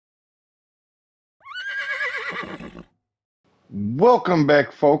Welcome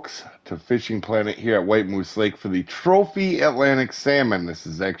back, folks, to Fishing Planet here at White Moose Lake for the Trophy Atlantic Salmon. This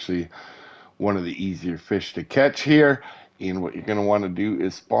is actually one of the easier fish to catch here. And what you're going to want to do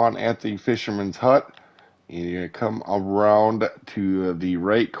is spawn at the fisherman's hut. And you're going to come around to the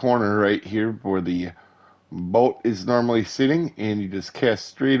right corner right here where the boat is normally sitting. And you just cast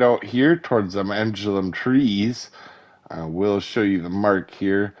straight out here towards them edge of them trees. We'll show you the mark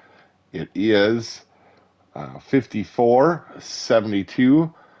here. It is 54,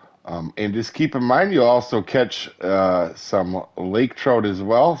 72. And just keep in mind, you'll also catch some lake trout as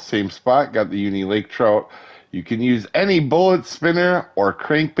well. Same spot, got the uni lake trout. You can use any bullet spinner or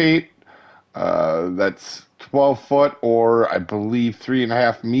crankbait that's 12 foot or I believe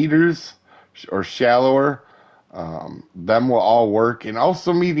 3.5 meters or shallower. Them will all work. And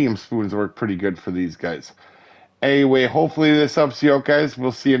also medium spoons work pretty good for these guys. Anyway, hopefully this helps you out, guys.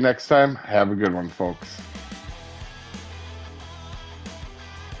 We'll see you next time. Have a good one, folks.